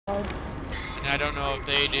I don't know if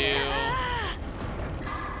they do.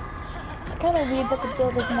 It's kind of weird that the bill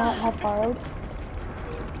does not have borrowed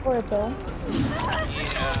for a bill.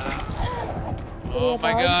 Yeah. Oh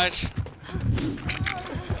my gosh.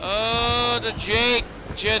 Oh, the Jake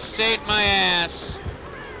just saved my ass.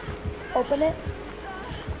 Open it.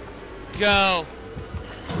 Go.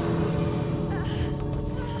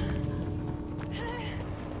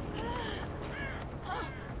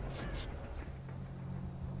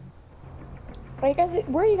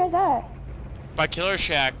 Where are you guys at? By Killer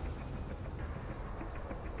Shack.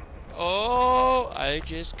 Oh, I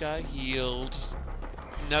just got healed.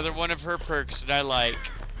 Another one of her perks that I like.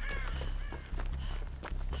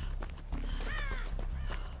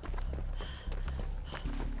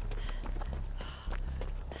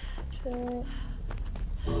 Shit.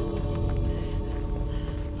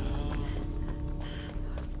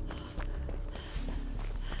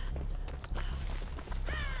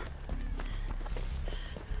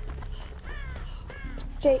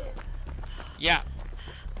 Jake. Yeah.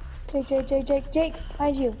 Jake,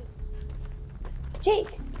 behind you.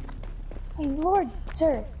 Jake! My lord,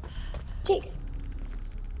 sir. Jake.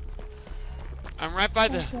 I'm right by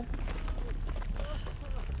the...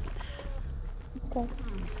 Let's go.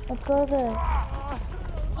 Let's go to the...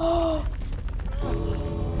 Oh!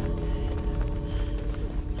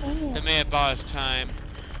 The man boss time.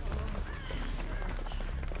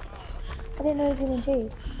 I didn't know he was getting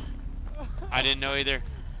chased. I didn't know either.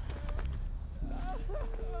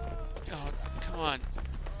 Oh, come on.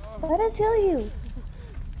 Let us heal you.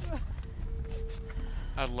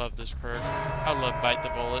 I love this perk. I love Bite the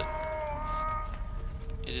Bullet.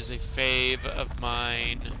 It is a fave of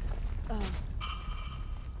mine.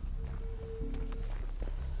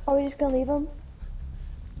 Are we just gonna leave him?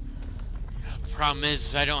 The problem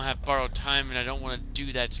is I don't have borrowed time and I don't want to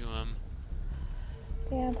do that to him.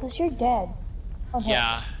 Yeah, plus you're dead. Okay.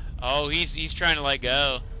 Yeah. Oh, he's trying to let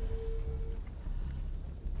go.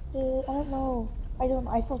 I don't know.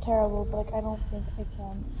 I feel terrible, but like I don't think I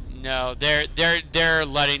can. No, they're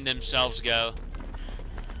letting themselves go.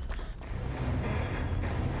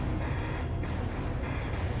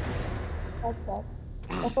 That sucks.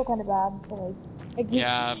 I feel kind of bad, but like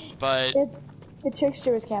Yeah, but it's the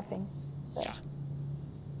trickster was camping. So. yeah.